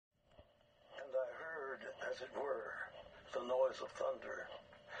as it were, the noise of thunder.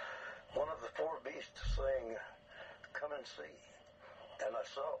 One of the four beasts saying, "Come and see." And I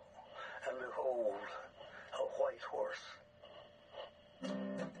saw, and behold, a white horse.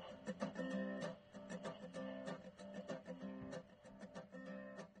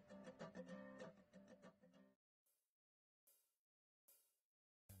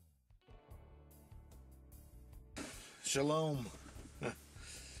 Shalom.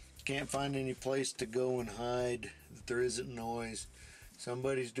 Can't find any place to go and hide that there isn't noise.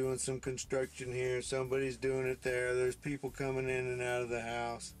 Somebody's doing some construction here, somebody's doing it there, there's people coming in and out of the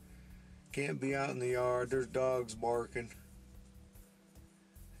house. Can't be out in the yard, there's dogs barking.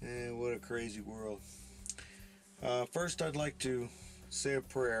 And what a crazy world. First I'd like to say a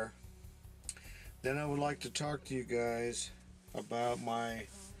prayer. Then I would like to talk to you guys about my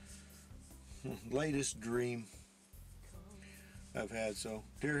latest dream I've had. So,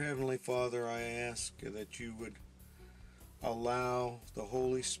 dear Heavenly Father, I ask that you would allow the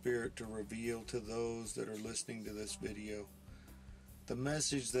Holy Spirit to reveal to those that are listening to this video the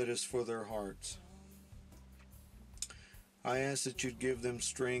message that is for their hearts. I ask that you'd give them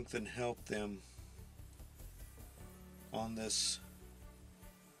strength and help them on this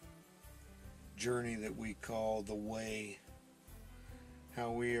journey that we call the way,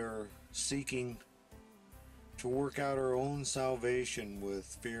 how we are seeking to work out our own salvation with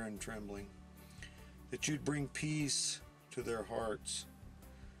fear and trembling, that you'd bring peace to their hearts.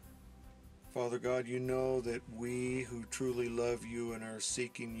 Father God, you know that we who truly love you and are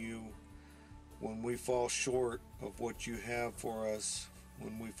seeking you, when we fall short of what you have for us,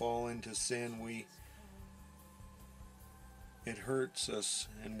 when we fall into sin, it hurts us,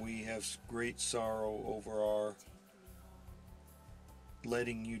 and we have great sorrow over our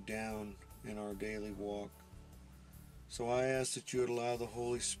letting you down in our daily walk. So I ask that you would allow the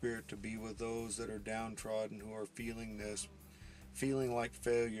Holy Spirit to be with those that are downtrodden, who are feeling this, feeling like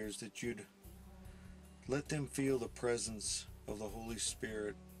failures, that you'd let them feel the presence of the Holy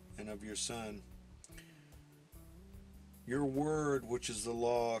Spirit and of your Son. Your word, which is the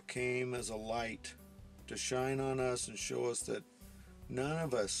law, came as a light to shine on us and show us that none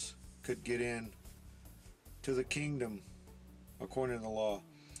of us could get in to the kingdom according to the law.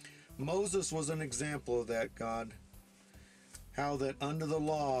 Moses was an example of that, God. How that under the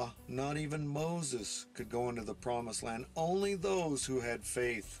law, not even Moses could go into the promised land. Only those who had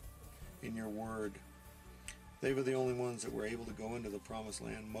faith in your word. They were the only ones that were able to go into the promised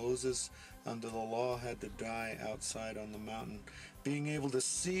land. Moses, under the law, had to die outside on the mountain, being able to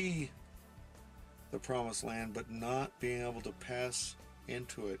see the promised land, but not being able to pass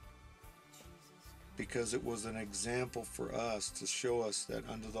into it, because it was an example for us to show us that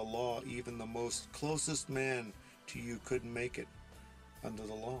under the law, even the most closest man to you couldn't make it under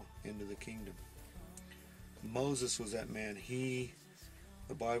the law into the kingdom. Moses was that man. He,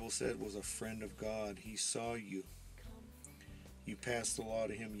 the Bible said, was a friend of God. He saw you. You passed the law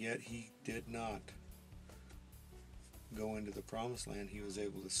to him, yet he did not go into the promised land. He was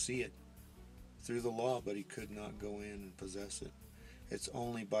able to see it through the law, but he could not go in and possess it. It's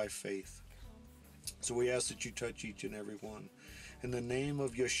only by faith. So we ask that you touch each and every one. In the name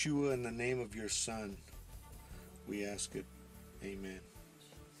of Yeshua, in the name of your Son, we ask it. Amen.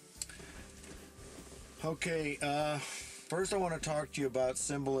 Okay, first I want to talk to you about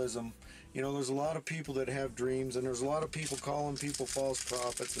symbolism. You know, there's a lot of people that have dreams, and there's a lot of people calling people false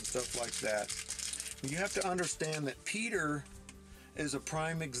prophets and stuff like that. You have to understand that Peter is a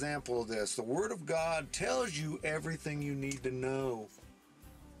prime example of this. The Word of God tells you everything you need to know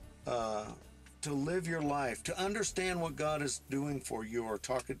to live your life, to understand what God is doing for you or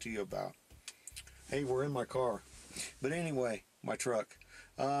talking to you about. Hey, we're in my car. But anyway, my truck.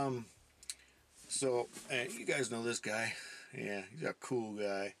 So, you guys know this guy. Yeah, he's a cool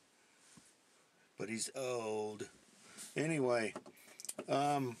guy. But he's old. Anyway,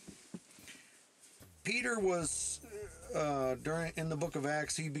 Peter was, in the book of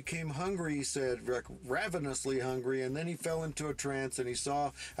Acts, he became hungry, he said, ravenously hungry, and then he fell into a trance, and he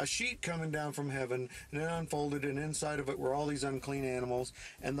saw a sheet coming down from heaven, and it unfolded, and inside of it were all these unclean animals,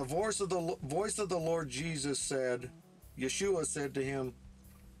 and the voice of the Lord Jesus said, Yeshua said to him,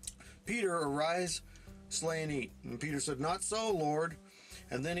 Peter, arise, slay and eat. And Peter said, not so, Lord.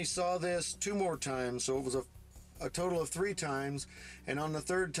 And then he saw this 2 more times, so it was a total of 3 times, and on the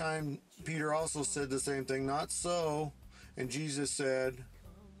 3rd time Peter also said the same thing, not so. And Jesus said,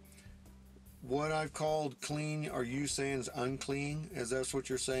 what I've called clean, are you saying is unclean? Is that what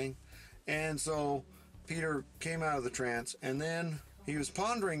you're saying? And so Peter came out of the trance, and then he was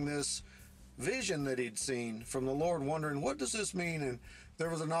pondering this vision that he'd seen from the Lord, wondering, what does this mean? And there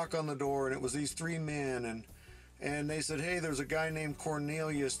was a knock on the door, and it was these three men, and they said, hey, there's a guy named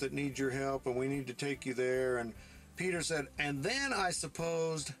Cornelius that needs your help, and we need to take you there. And Peter said, and then I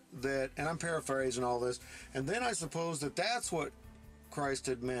supposed that, and I'm paraphrasing all this, and then I supposed that that's what Christ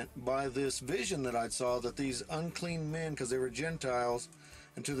had meant by this vision that I saw, that these unclean men, because they were Gentiles,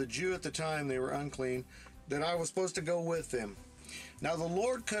 and to the Jew at the time they were unclean, that I was supposed to go with them. Now the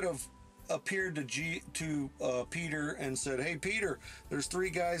Lord could have appeared to Peter and said, hey Peter, there's three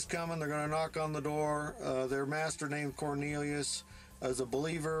guys coming, they're going to knock on the door, their master named Cornelius as a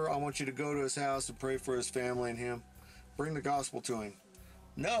believer, I want you to go to his house and pray for his family and him, bring the gospel to him.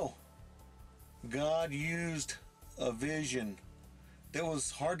 No, God used a vision that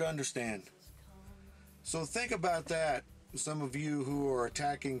was hard to understand. So think about that, some of you who are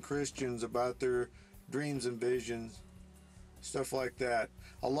attacking Christians about their dreams and visions, stuff like that.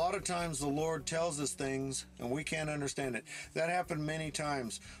 A lot of times the Lord tells us things and we can't understand it. That happened many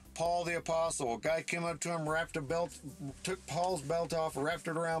times. Paul the apostle, a guy came up to him, wrapped a belt, took Paul's belt off, wrapped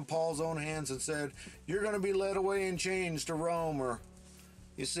it around Paul's own hands and said, you're going to be led away in chains to Rome. Or,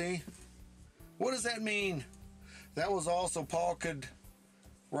 you see, what does that mean? That was also, Paul could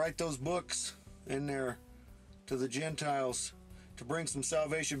write those books in there to the Gentiles to bring some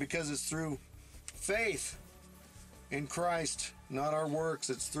salvation, because it's through faith in Christ, not our works.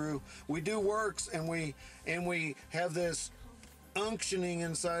 It's through, we do works, and we have this unctioning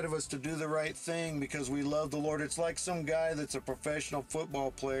inside of us to do the right thing because we love the Lord. It's like some guy that's a professional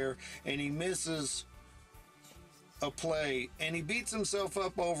football player and he misses a play and he beats himself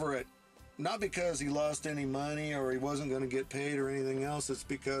up over it, not because he lost any money or he wasn't going to get paid or anything else. It's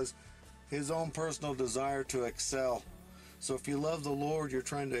because his own personal desire to excel. So if you love the Lord, you're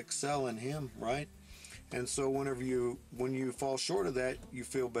trying to excel in him, right? And so when you fall short of that, you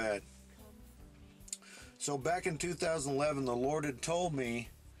feel bad. So back in 2011, the Lord had told me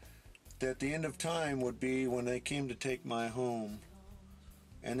that the end of time would be when they came to take my home,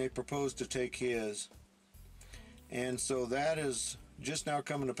 and they proposed to take his. And so that is just now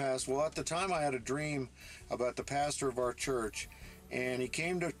coming to pass. Well, at the time I had a dream about the pastor of our church, and he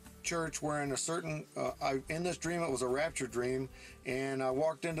came to church wearing a certain, in this dream it was a rapture dream, and I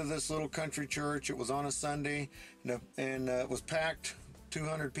walked into this little country church. It was on a Sunday, and it was packed,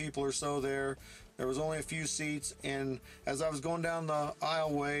 200 people or so there. There was only a few seats, and as I was going down the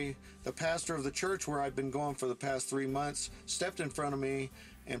aisleway, the pastor of the church where I'd been going for the past 3 months stepped in front of me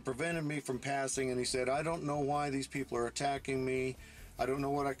and prevented me from passing, and he said, I don't know why these people are attacking me. I don't know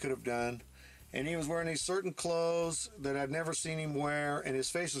what I could have done. And he was wearing these certain clothes that I'd never seen him wear, and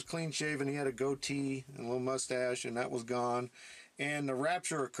his face was clean shaven. He had a goatee and a little mustache, and that was gone. And the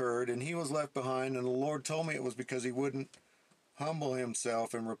rapture occurred, and he was left behind, and the Lord told me it was because he wouldn't humble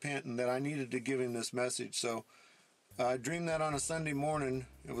himself and repent, and that I needed to give him this message. So I dreamed that on a Sunday morning.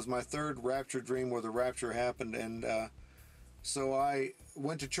 It was my third rapture dream where the rapture happened, and so I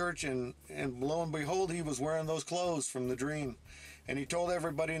went to church, and lo and behold, he was wearing those clothes from the dream. And he told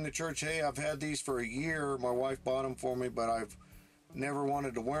everybody in the church, hey, I've had these for a year. My wife bought them for me, but I've never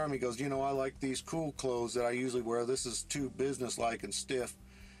wanted to wear them. He goes, you know, I like these cool clothes that I usually wear. This is too businesslike and stiff.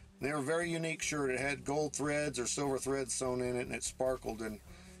 And they were a very unique shirt. It had gold threads or silver threads sewn in it, and it sparkled. And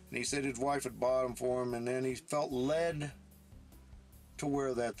he said his wife had bought them for him, and then he felt led to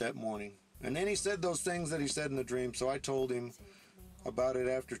wear that morning. And then he said those things that he said in the dream, so I told him about it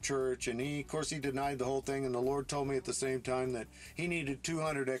after church, and of course he denied the whole thing, and the Lord told me at the same time that he needed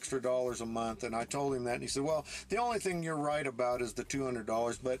 $200 extra a month, and I told him that, and he said, well, the only thing you're right about is the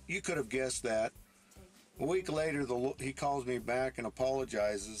 $200, but you could have guessed that. A week later, he calls me back and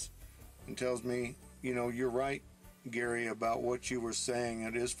apologizes and tells me, you know, you're right, Gary, about what you were saying.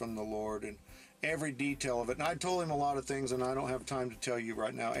 It is from the Lord, and every detail of it. And I told him a lot of things, and I don't have time to tell you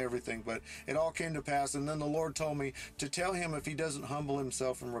right now everything, but it all came to pass. And then the Lord told me to tell him if he doesn't humble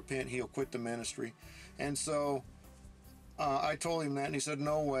himself and repent, he'll quit the ministry. And so I told him that, and he said,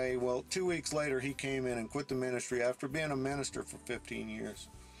 no way. Well, 2 weeks later, he came in and quit the ministry after being a minister for 15 years.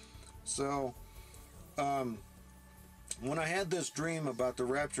 So when I had this dream about the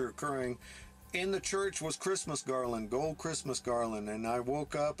rapture occurring, in the church was Christmas garland, gold Christmas garland, and I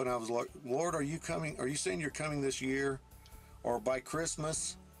woke up and I was like, Lord, are you coming? Are you saying you're coming this year or by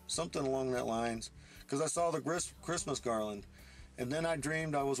Christmas? Something along that lines, because I saw the Christmas garland. And then I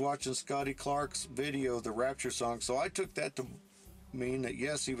dreamed I was watching Scotty Clark's video, the Rapture song, so I took that to mean that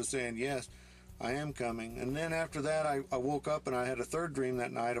yes, he was saying, yes, I am coming. And then after that, I woke up and I had a third dream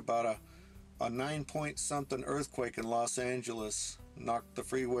that night about a 9-point-something earthquake in Los Angeles. Knocked the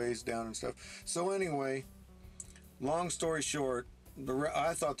freeways down and stuff. So anyway, long story short,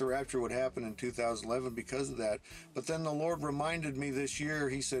 I thought the rapture would happen in 2011 because of that. But then the Lord reminded me this year,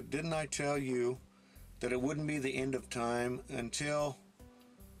 he said, didn't I tell you that it wouldn't be the end of time until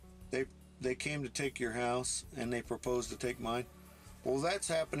they came to take your house and they proposed to take mine? Well, that's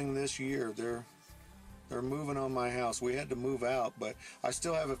happening this year. They're moving on my house. We had to move out, but I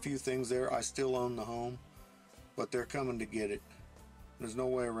still have a few things there. I still own the home, but they're coming to get it. There's no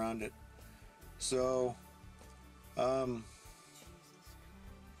way around it. So, like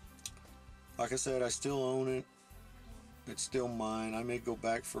I said, I still own it. It's still mine. I may go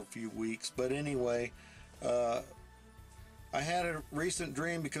back for a few weeks. But anyway, I had a recent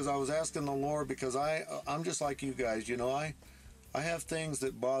dream because I was asking the Lord, because I'm just like you guys, you know, I have things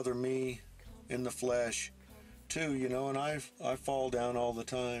that bother me in the flesh too, you know, and I fall down all the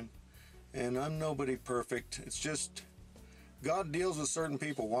time, and I'm nobody perfect. It's just God deals with certain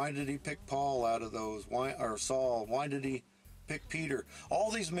people. Why did he pick Paul out of those? Why, or Saul? Why did he pick Peter?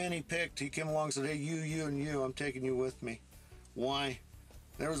 All these men he picked, he came along and said, hey, you, and you, I'm taking you with me. Why?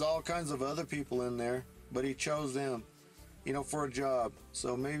 There was all kinds of other people in there, but he chose them, you know, for a job.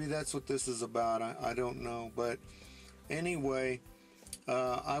 So maybe that's what this is about. I don't know. But anyway,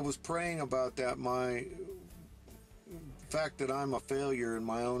 I was praying about that, my fact that I'm a failure in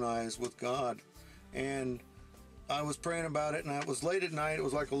my own eyes with God. And I was praying about it, and it was late at night. It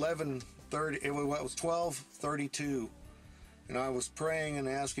was like 11:30. It was 12:32. And I was praying and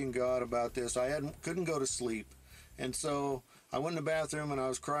asking God about this. Couldn't go to sleep. And so I went in the bathroom and I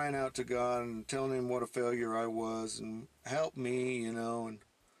was crying out to God and telling him what a failure I was and help me, you know, and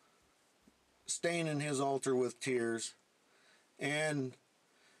staying in his altar with tears. And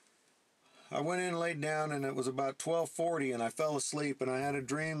I went in and laid down, and it was about 12:40, and I fell asleep, and I had a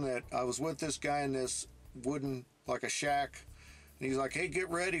dream that I was with this guy in this wooden, like a shack, and he's like, hey, get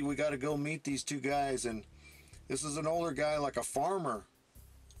ready, we got to go meet these two guys. And this is an older guy, like a farmer,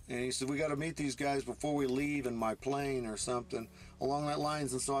 and he said, we got to meet these guys before we leave in my plane or something along that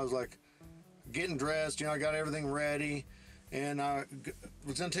lines. And so I was like getting dressed, you know, I got everything ready, and I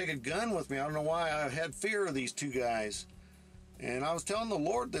was going to take a gun with me. I don't know why. I had fear of these two guys, and I was telling the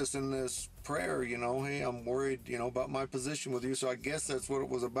Lord this in this prayer, you know, hey, I'm worried, you know, about my position with you. So I guess that's what it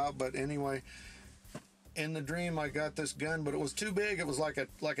was about. But anyway, in the dream I got this gun, but it was too big. It was like a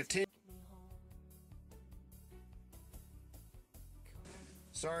 10.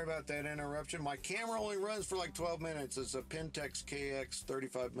 Sorry about that interruption. My camera only runs for like 12 minutes. It's a Pentax KX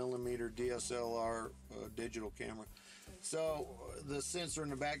 35mm DSLR digital camera. So the sensor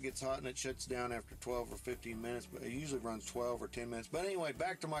in the back gets hot and it shuts down after 12 or 15 minutes, but it usually runs 12 or 10 minutes. But anyway,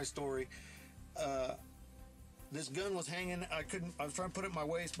 back to my story. This gun was hanging. I was trying to put it in my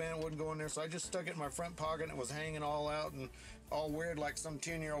waistband. It wouldn't go in there, so I just stuck it in my front pocket, and it was hanging all out and all weird, like some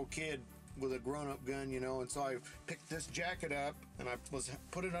 10-year-old kid with a grown-up gun, you know. And so I picked this jacket up and I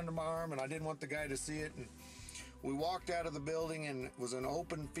put it under my arm, and I didn't want the guy to see it. And we walked out of the building, and it was an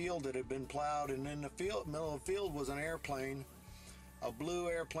open field that had been plowed, and in the middle of the field was an airplane, a blue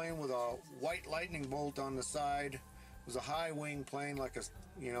airplane with a white lightning bolt on the side. It was a high-wing plane, like a,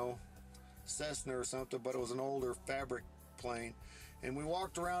 you know, Cessna or something, but it was an older fabric plane. And we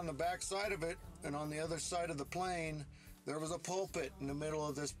walked around the back side of it, and on the other side of the plane there was a pulpit in the middle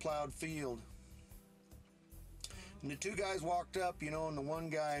of this plowed field. And the two guys walked up, you know, and the one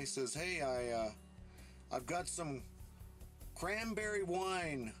guy says, hey, I've got some cranberry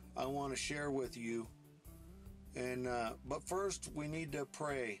wine I want to share with you, and but first we need to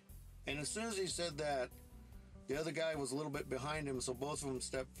pray. And as soon as he said that, the other guy was a little bit behind him, so both of them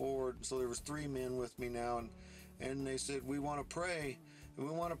stepped forward. So there was 3 men with me now, and they said, we want to pray, and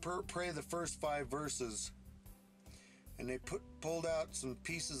we want to pray the first 5 verses. And they pulled out some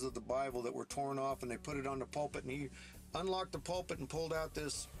pieces of the Bible that were torn off, and they put it on the pulpit, and he unlocked the pulpit and pulled out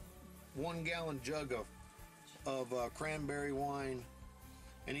this 1-gallon jug of cranberry wine.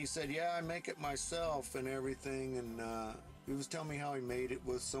 And he said, yeah, I make it myself and everything. And he was telling me how he made it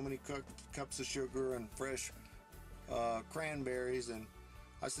with so many cups of sugar and fresh cranberries. And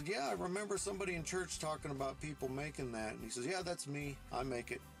I said, yeah, I remember somebody in church talking about people making that. And he says, yeah, that's me. I make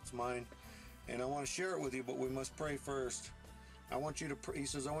it. It's mine. And I want to share it with you, but we must pray first. I want you to pray. He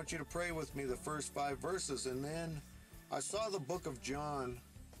says, I want you to pray with me the first 5 verses. And then I saw the book of John.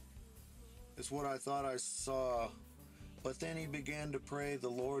 It's what I thought I saw. But then he began to pray the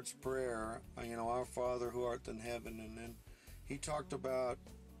Lord's Prayer, you know, our Father who art in heaven. And then he talked about,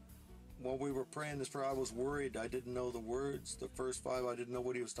 while we were praying this prayer, I was worried. I didn't know the words. The first 5, I didn't know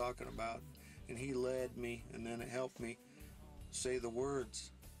what he was talking about. And he led me, and then it helped me say the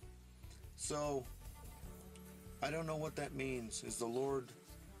words. So I don't know what that means. Is the Lord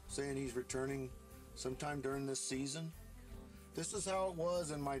saying he's returning sometime during this season? This is how it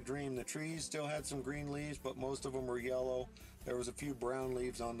was in my dream. The trees still had some green leaves, but most of them were yellow. There was a few brown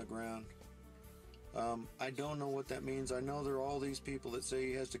leaves on the ground. I don't know what that means. I know there are all these people that say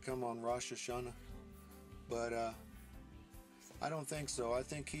he has to come on Rosh Hashanah, but I don't think so. I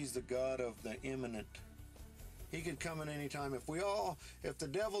think he's the God of the imminent. He could come at any time. If the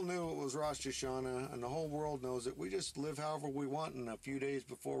devil knew it was Rosh Hashanah and the whole world knows it, we just live however we want and a few days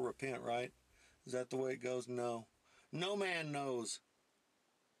before repent, right? Is that the way it goes? No. No man knows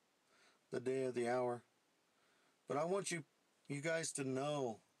the day of the hour. But I want you guys to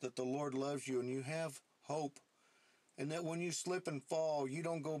know that the Lord loves you and you have hope. And that when you slip and fall, you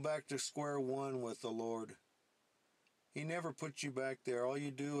don't go back to square one with the Lord. He never puts you back there. All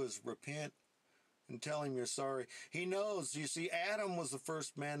you do is repent and tell him you're sorry. He knows. You see, Adam was the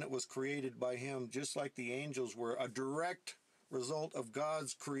first man that was created by him, just like the angels were, a direct result of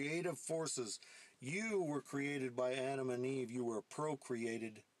God's creative forces. You were created by Adam and Eve. You were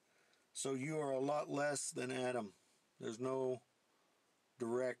procreated. So you are a lot less than Adam. There's no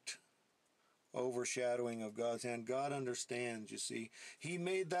direct overshadowing of God's hand. God understands, you see. He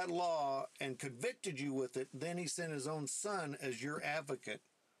made that law and convicted you with it. Then he sent his own son as your advocate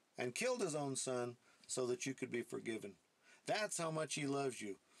and killed his own son so that you could be forgiven. That's how much he loves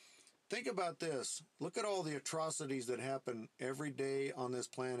you. Think about this. Look at all the atrocities that happen every day on this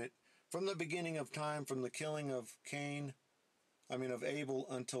planet. From the beginning of time, from the killing of Abel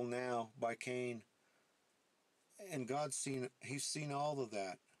until now by Cain. And he's seen all of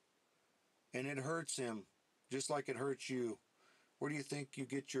that. And it hurts him, just like it hurts you. Where do you think you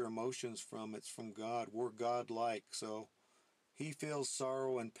get your emotions from? It's from God. We're God-like, so he feels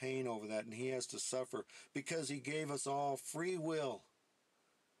sorrow and pain over that, and he has to suffer because he gave us all free will.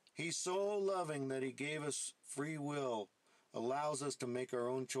 He's so loving that he gave us free will, allows us to make our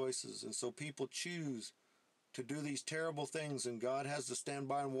own choices, and so people choose to do these terrible things, and God has to stand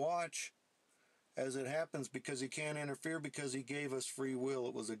by and watch as it happens because he can't interfere because he gave us free will.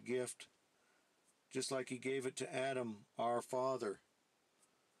 It was a gift. Just like he gave it to Adam, our father.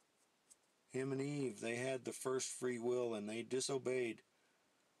 Him and Eve, they had the first free will and they disobeyed.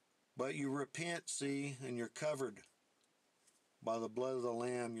 But you repent, see, and you're covered by the blood of the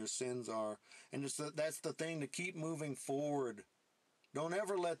Lamb. Your sins are. And that's the thing, to keep moving forward. Don't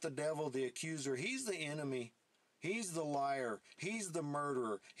ever let the devil, the accuser, he's the enemy. He's the liar. He's the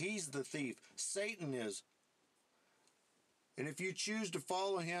murderer. He's the thief. Satan is. And if you choose to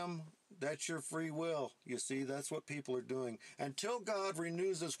follow him, that's your free will. You see, that's what people are doing. Until God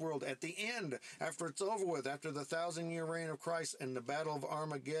renews this world, at the end, after it's over with, after the 1,000-year reign of Christ and the battle of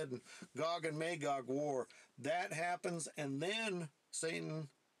Armageddon, Gog and Magog war, that happens, and then Satan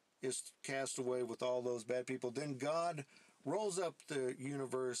is cast away with all those bad people. Then God rolls up the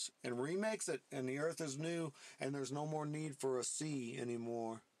universe and remakes it, and the earth is new, and there's no more need for a sea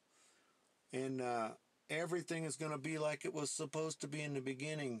anymore. And everything is going to be like it was supposed to be in the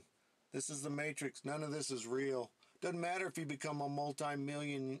beginning. This is the Matrix. None of this is real. Doesn't matter if you become a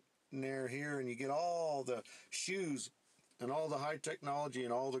multi-millionaire here and you get all the shoes and all the high technology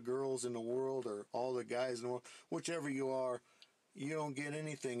and all the girls in the world or all the guys in the world, whichever you are, you don't get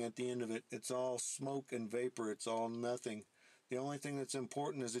anything at the end of it. It's all smoke and vapor. It's all nothing. The only thing that's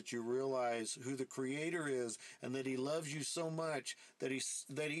important is that you realize who the Creator is and that he loves you so much that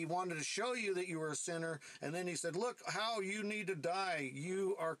he wanted to show you that you were a sinner. And then he said, look how you need to die.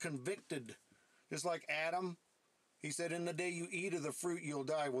 You are convicted. Just like Adam. He said, in the day you eat of the fruit, you'll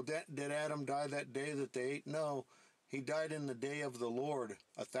die. Well, did Adam die that day that they ate? No. He died in the day of the Lord,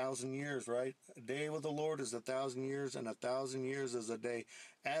 1,000 years, right? A day with the Lord is 1,000 years, and 1,000 years is a day.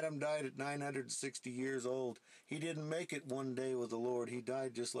 Adam died at 960 years old. He didn't make it one day with the Lord. He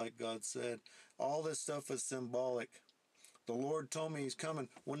died just like God said. All this stuff is symbolic. The Lord told me he's coming.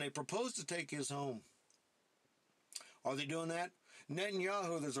 When they proposed to take his home, are they doing that?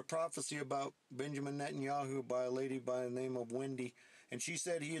 Netanyahu, there's a prophecy about Benjamin Netanyahu by a lady by the name of Wendy, and she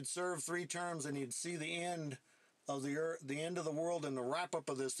said he'd serve 3 terms and he'd see the end of the earth, the end of the world, and the wrap-up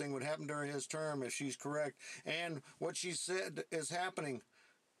of this thing would happen during his term, if she's correct. And what she said is happening.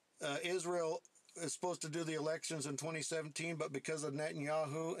 Israel is supposed to do the elections in 2017, but because of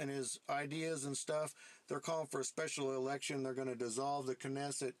Netanyahu and his ideas and stuff, they're calling for a special election. They're going to dissolve the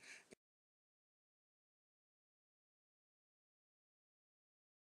Knesset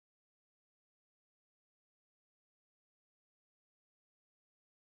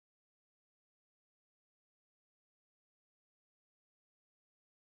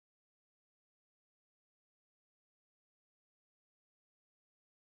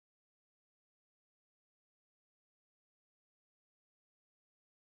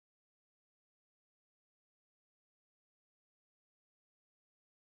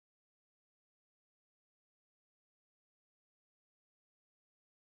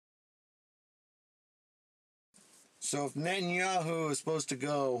So if Netanyahu is supposed to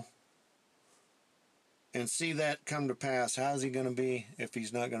go and see that come to pass, how's he going to be if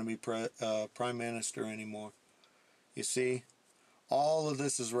he's not going to be prime minister anymore? You see, all of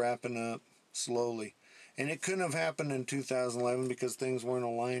this is wrapping up slowly. And it couldn't have happened in 2011 because things weren't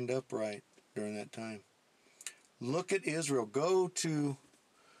aligned up right during that time. Look at Israel. Go to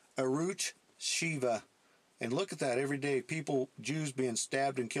Aruch Shiva and look at that every day. People, Jews being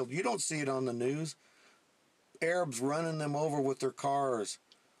stabbed and killed. You don't see it on the news. Arabs running them over with their cars.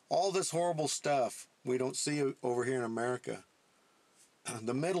 All this horrible stuff we don't see over here in America.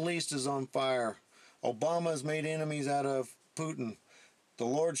 The Middle East is on fire. Obama has made enemies out of Putin. The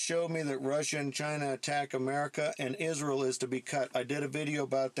Lord showed me that Russia and China attack America and Israel is to be cut. I did a video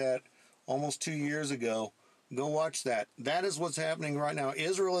about that almost 2 years ago. Go watch that. That is what's happening right now.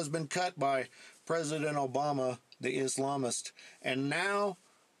 Israel has been cut by President Obama, the Islamist. And now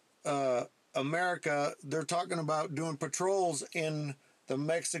America, they're talking about doing patrols in the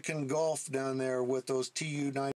Mexican Gulf down there with those Tu-90